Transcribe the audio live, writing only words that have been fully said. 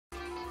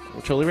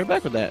I'm totally right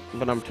back with that,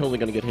 but I'm totally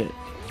gonna get hit.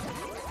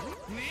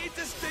 Need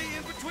to stay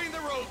in between the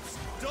ropes.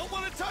 Don't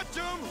want to touch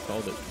them.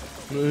 Called it.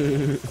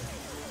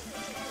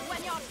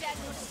 When you're dead,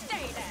 you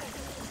stay there.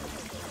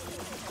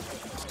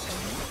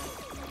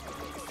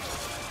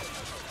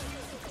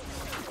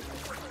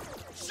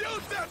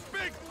 Shoot that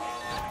big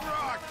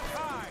rock.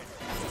 Hide.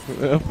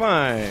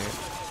 Fine.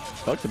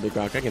 Fuck the big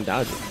rock. I can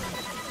dodge it.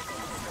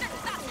 Stick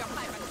that in your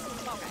pipe and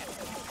smoke it.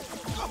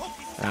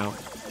 Ow.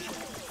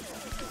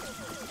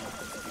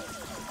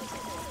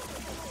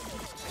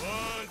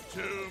 1, 2,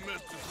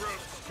 Mr.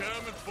 Brooks,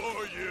 coming for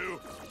you.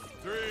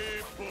 3,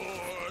 4,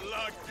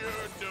 lock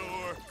your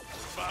door.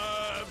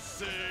 5,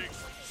 6,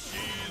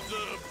 she's a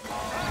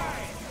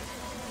bride.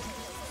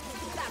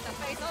 That's a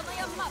face only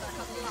a mother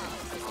could love.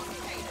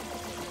 Okay.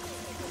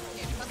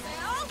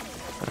 Imbecile.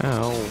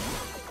 Ow.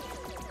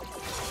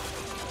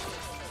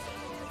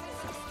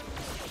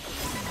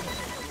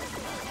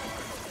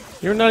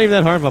 You're not even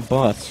that hard of a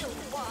boss.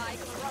 Y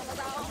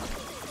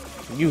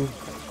chromosome.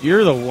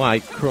 You're the Y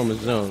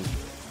chromosome.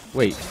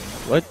 Wait,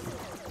 what?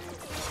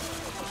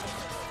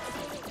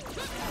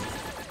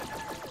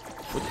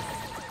 What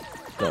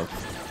the?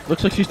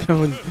 Looks like she's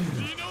throwing. You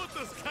know what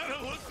this kind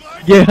of looks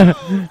like? Yeah.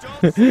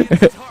 Don't say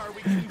it's hard.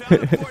 We cannot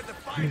afford the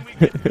fine we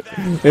get for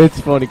that. It's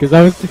funny because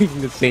I was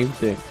thinking the same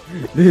thing.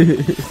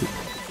 That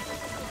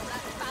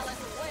phallus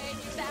weighing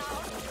you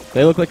down.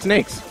 They look like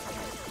snakes.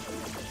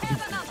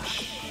 Here's another.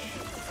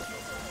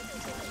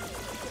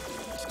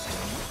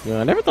 Yeah,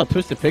 I never thought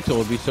Twisted Pixel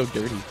would be so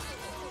dirty. Whose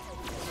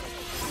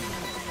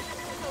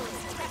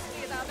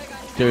testes are bigger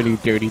now? Dirty,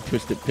 dirty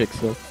Twisted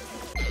Pixel.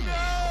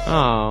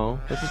 Oh,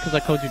 this is because I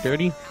called you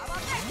dirty? How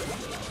about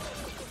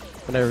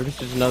next? Whatever,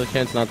 this is another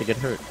chance not to get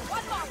hurt.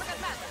 One more for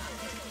good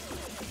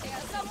measure.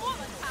 Here's some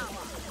woman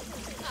power.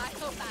 I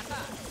hope that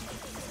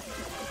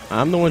hurts.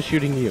 I'm the one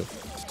shooting you.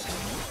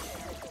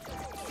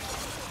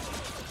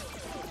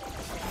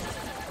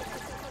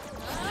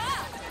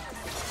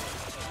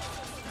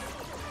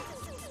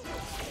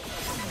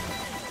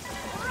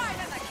 Right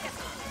in the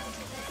kisser.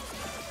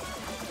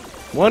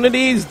 One of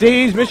these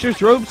days,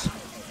 Mr. Ropes,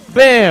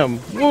 bam,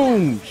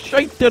 boom,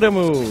 straight to the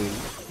moon.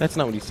 That's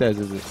not what he says,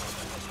 is it?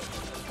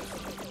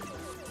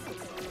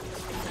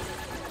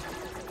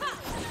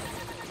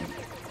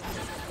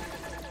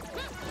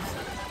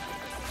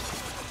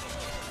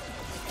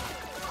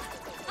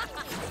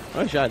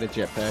 I shot a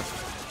jetpack.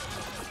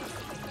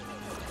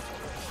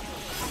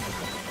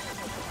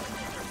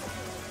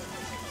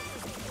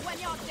 When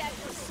you're dead,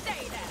 you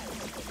stay there.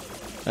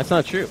 That's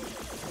not true. Stick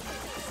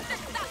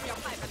that in your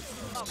pipe and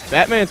smoke it.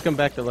 Batman's come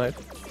back to life.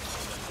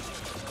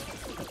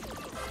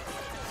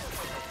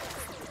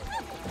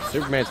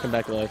 Superman's come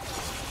back to life.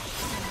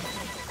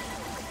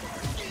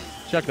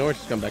 Chuck Norris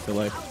has come back to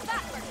life. How's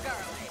that for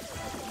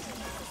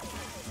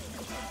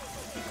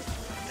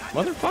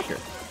girly? Motherfucker.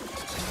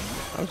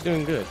 I was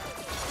doing good.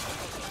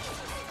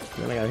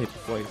 Then I got hit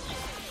twice.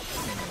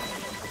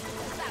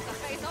 That's a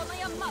face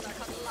only a mother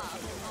could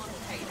love. On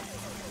payday.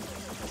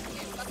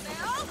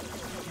 Imbecile.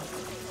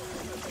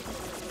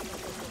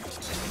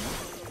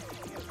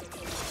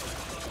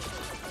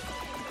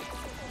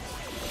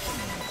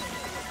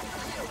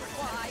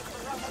 Y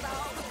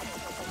chromosome.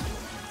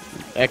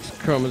 X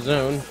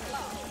chromosome.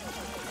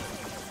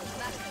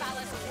 That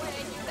phallus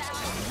weighing you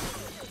down.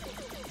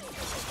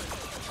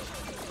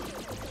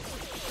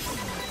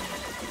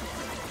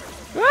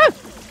 Ah!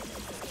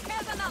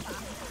 Here's another.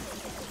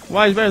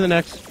 Y is better than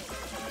X.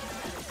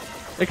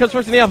 It comes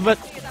first in the alphabet.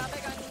 These are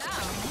bigger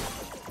now.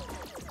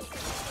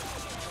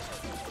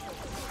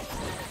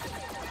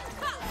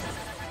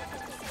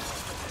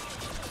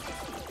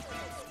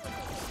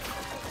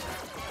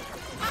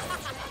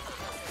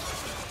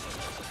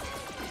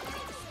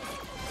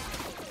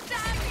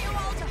 Damn you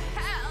all to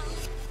hell.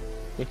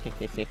 We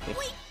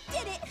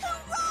did it!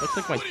 Hurrah! Looks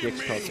like my What do you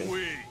dick's mean talking.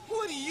 we?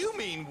 What do you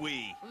mean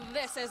we?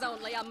 This is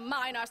only a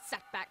minor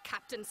setback,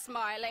 Captain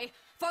Smiley.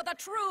 For the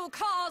true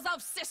cause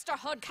of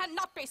sisterhood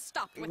cannot be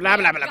stopped with Blah,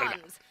 mere blah, blah, blah, blah.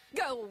 guns.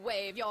 Go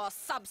wave your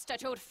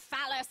substitute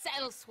phallus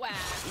elsewhere.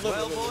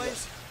 Well,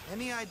 boys,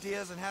 any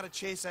ideas on how to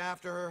chase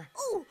after her?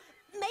 Oh,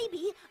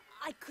 maybe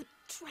I could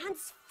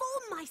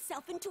transform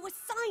myself into a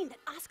sign that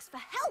asks for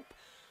help.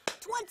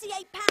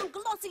 28-pound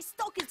glossy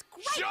stock is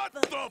great Shut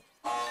for... the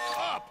f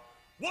up!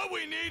 What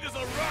we need is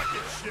a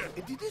rocket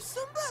ship. Did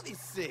somebody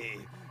say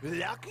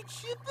rocket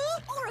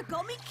shipper?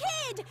 Origami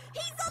Kid!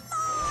 He's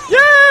alive!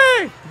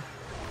 Yay!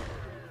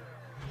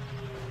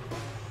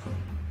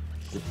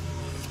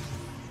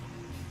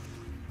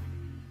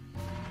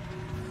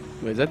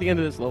 Wait, is that the end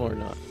of this level or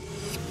not?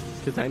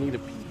 Because I need to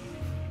pee.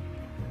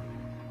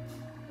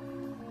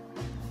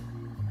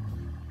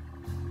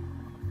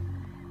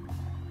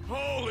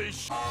 Holy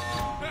sh!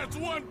 That's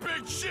one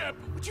big ship.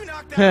 Would you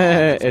knock that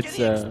off? It's,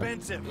 getting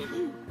expensive.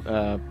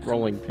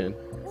 Rolling pin.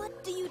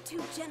 What do you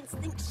two gents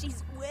think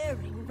she's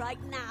wearing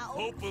right now?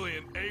 Hopefully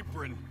an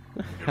apron.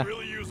 Could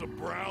really use a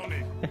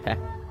brownie. That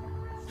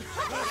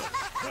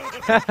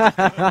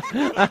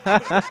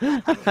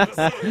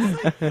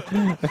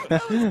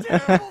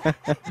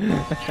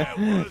was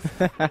terrible.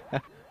 Yeah,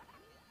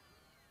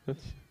 it was.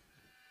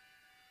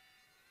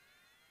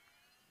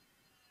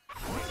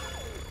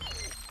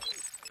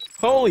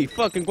 Holy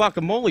fucking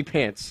guacamole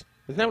pants.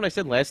 Isn't that what I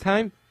said last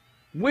time?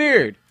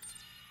 Weird.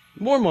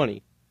 More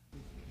money.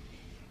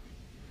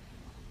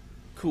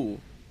 Cool.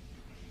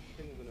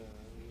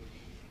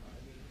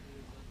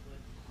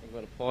 I'm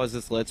gonna pause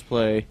this Let's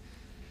Play.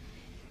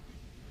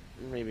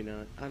 Maybe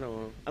not. I don't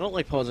know. I don't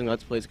like pausing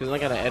Let's Plays because I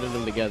gotta edit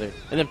them together.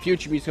 And then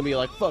future me's gonna be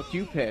like, fuck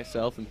you, Past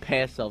Self, and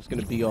Past Self's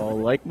gonna be all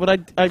like, but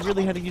I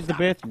really had to use the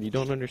bathroom. You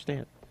don't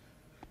understand.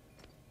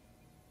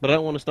 But I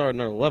don't want to start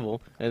another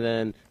level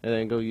and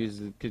then go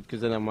use it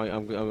because then I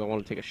want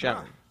to take a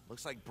shower.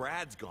 Looks like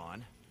Brad's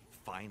gone.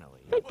 Finally.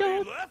 Thank Well,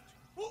 he God. left?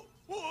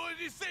 What did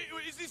he say?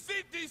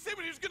 Did he say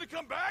when he was gonna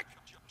come back?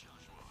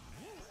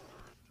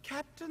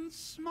 Captain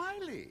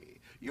Smiley,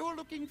 you're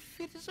looking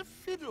fit as a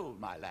fiddle,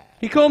 my lad.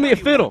 He called me a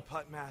fiddle.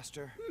 Putt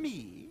master.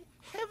 Me?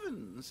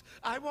 Heavens,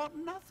 I want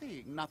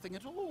nothing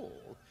at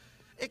all.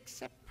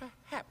 Except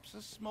perhaps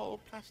a small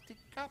plastic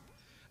cup,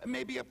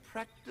 maybe a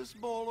practice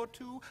ball or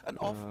two, an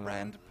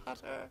off-brand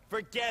putter.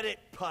 Forget it,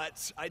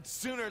 Putz. I'd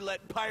sooner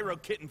let Pyro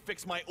Kitten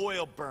fix my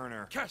oil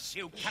burner. Curse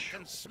you,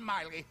 Captain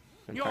Smiley.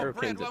 And Your Pyro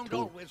bread Kitten's a won't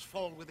tool. always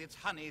fall with its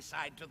honey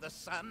side to the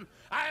sun.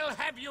 I'll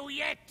have you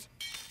yet.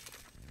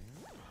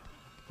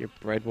 Your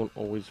bread won't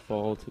always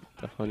fall to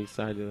the honey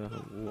side of the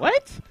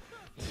what?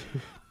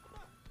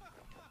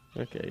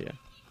 Okay, yeah.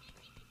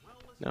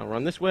 Now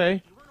run this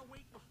way.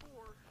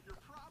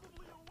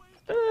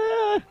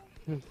 I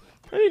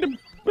need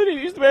to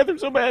use the bathroom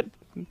so bad.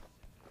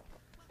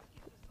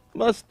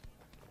 Must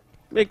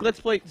make Let's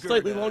Play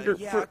slightly longer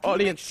yeah, for can you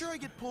audience. make sure I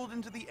get pulled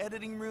into the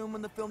editing room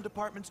when the film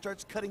department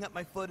starts cutting up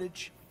my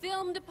footage?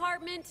 Film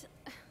department?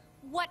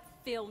 What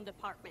film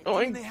department? Oh,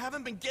 And they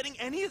haven't been getting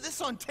any of this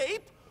on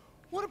tape?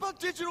 What about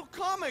digital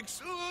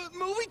comics,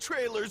 movie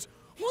trailers?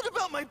 What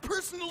about my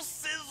personal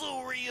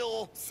sizzle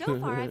reel? So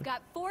far, I've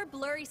got 4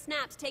 blurry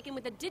snaps taken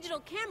with a digital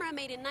camera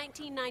made in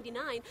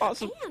 1999,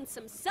 Awesome. and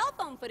some cell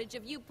phone footage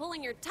of you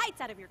pulling your tights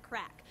out of your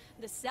crack.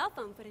 The cell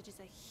phone footage is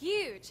a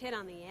huge hit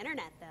on the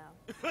internet,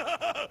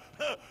 though.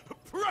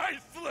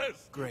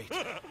 Priceless! Great.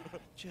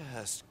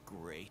 Just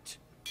great.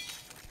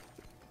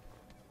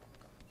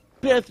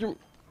 Bathroom.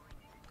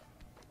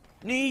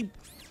 Need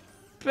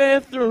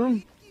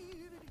bathroom.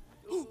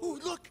 Ooh,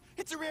 look!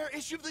 It's a rare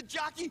issue of The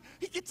Jockey.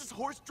 He gets his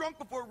horse drunk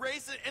before a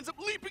race and ends up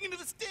leaping into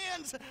the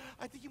stands.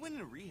 I think he went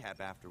into rehab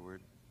afterward.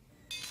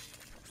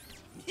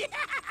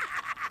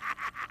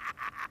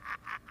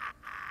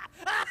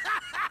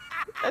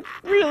 That's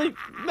really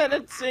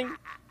menacing.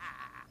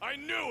 I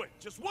knew it!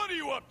 Just what are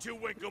you up to,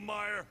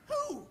 Winklemeyer?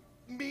 Who?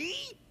 Me?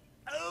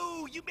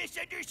 Oh, you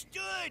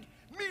misunderstood.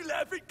 Me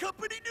Laughing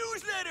Company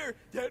newsletter.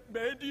 That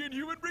Mandy in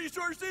Human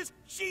Resources,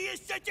 she is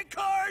such a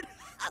card.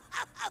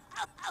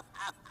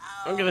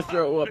 I'm gonna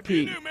throw up If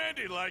you pee. knew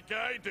Mandy like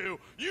I do,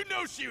 you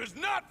know she was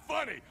not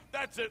funny.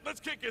 That's it. Let's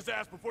kick his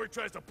ass before he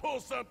tries to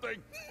pull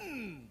something.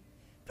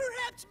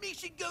 Perhaps me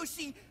should go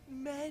see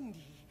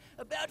Mandy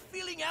about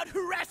filling out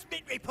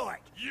harassment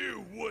report.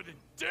 You wouldn't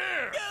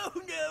dare!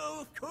 No,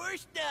 of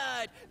course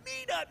not.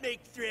 Me not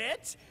make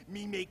threats.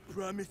 Me make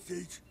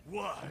promises.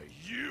 Why,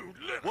 you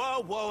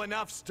little... Whoa,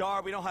 enough,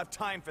 Star. We don't have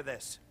time for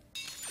this.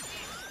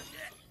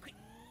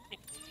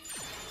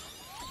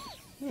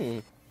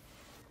 Ooh,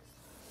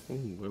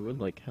 I would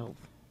like health.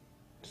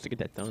 Just to get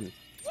that done.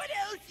 What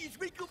else is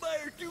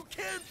Winklemeyer do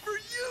can for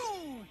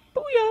you?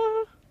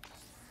 Booyah!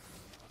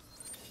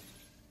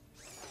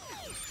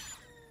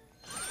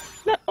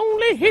 Not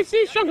only hits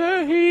he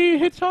stronger, he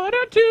hits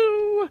harder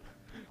too.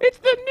 It's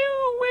the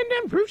new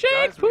and improved Guys,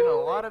 we're getting a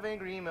shampoo. lot of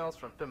angry emails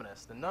from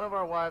feminists, and none of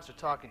our wives are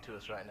talking to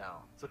us right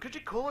now. So could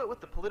you cool it with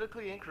the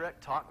politically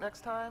incorrect talk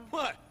next time?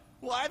 What?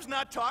 Wives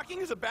not talking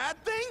is a bad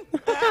thing?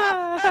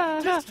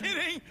 Just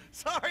kidding.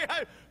 Sorry,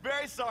 I'm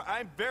very sorry.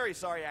 I'm very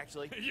sorry,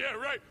 actually. Yeah,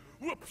 right.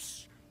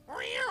 Whoops.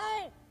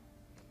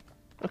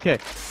 Okay,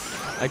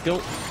 I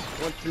don't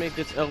want to make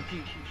this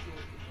LP.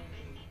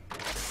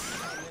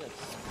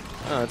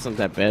 Oh, that's not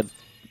that bad.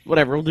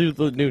 Whatever, we'll do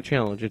the new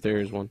challenge if there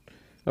is one.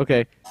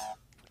 Okay.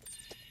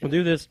 We'll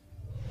do this.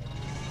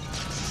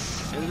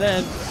 And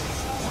then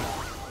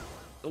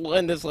we'll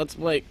end this Let's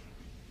Play.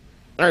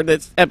 Or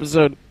this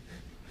episode.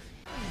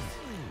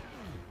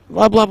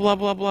 Blah, blah, blah,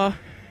 blah, blah.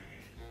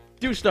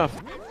 Do stuff.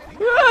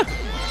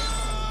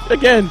 Ah!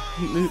 Again.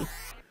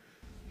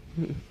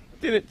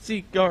 Didn't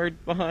see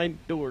guard behind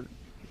door.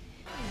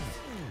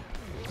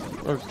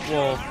 Or wall.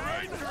 All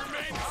right, to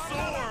remain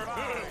sore.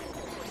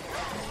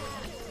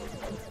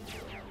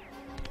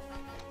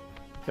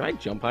 Can I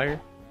jump higher?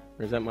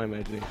 Or is that my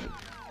imagination?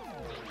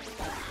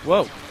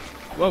 Whoa.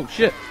 Whoa,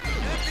 shit.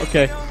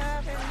 Okay.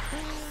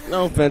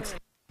 No offense.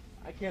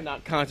 I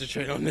cannot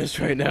concentrate on this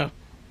right now.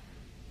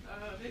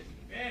 This is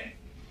bad.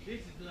 This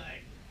is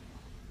like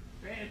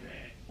bad.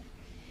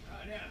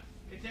 Oh no,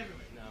 it's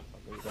everywhere. No,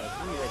 fuck those guys.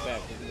 We'll be right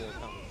back with more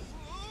comments.